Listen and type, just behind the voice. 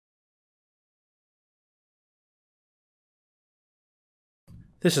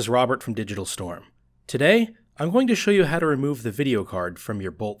This is Robert from Digital Storm. Today, I'm going to show you how to remove the video card from your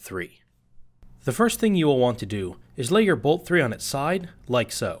Bolt 3. The first thing you will want to do is lay your Bolt 3 on its side,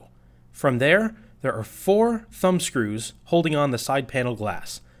 like so. From there are 4 thumb screws holding on the side panel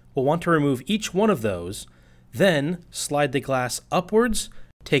glass. We'll want to remove each one of those, then slide the glass upwards,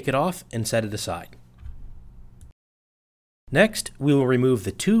 take it off, and set it aside. Next, we will remove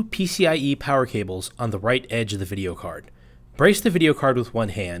the 2 PCIe power cables on the right edge of the video card. Brace the video card with one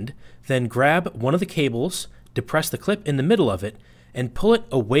hand, then grab one of the cables, depress the clip in the middle of it, and pull it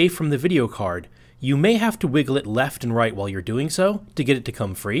away from the video card. You may have to wiggle it left and right while you're doing so to get it to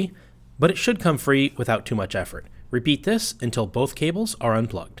come free, but it should come free without too much effort. Repeat this until both cables are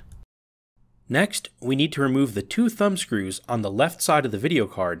unplugged. Next, we need to remove the 2 thumb screws on the left side of the video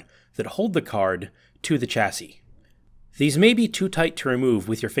card that hold the card to the chassis. These may be too tight to remove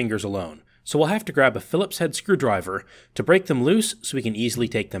with your fingers alone, so we'll have to grab a Phillips head screwdriver to break them loose so we can easily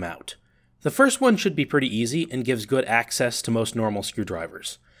take them out. The first one should be pretty easy and gives good access to most normal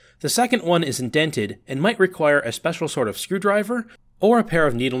screwdrivers. The second one is indented and might require a special sort of screwdriver or a pair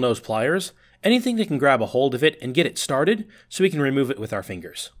of needle nose pliers, anything that can grab a hold of it and get it started so we can remove it with our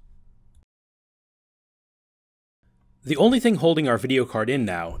fingers. The only thing holding our video card in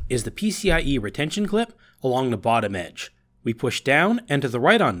now is the PCIe retention clip along the bottom edge. We push down and to the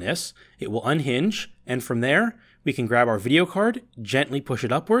right on this, it will unhinge, and from there, we can grab our video card, gently push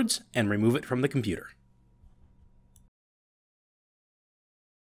it upwards, and remove it from the computer.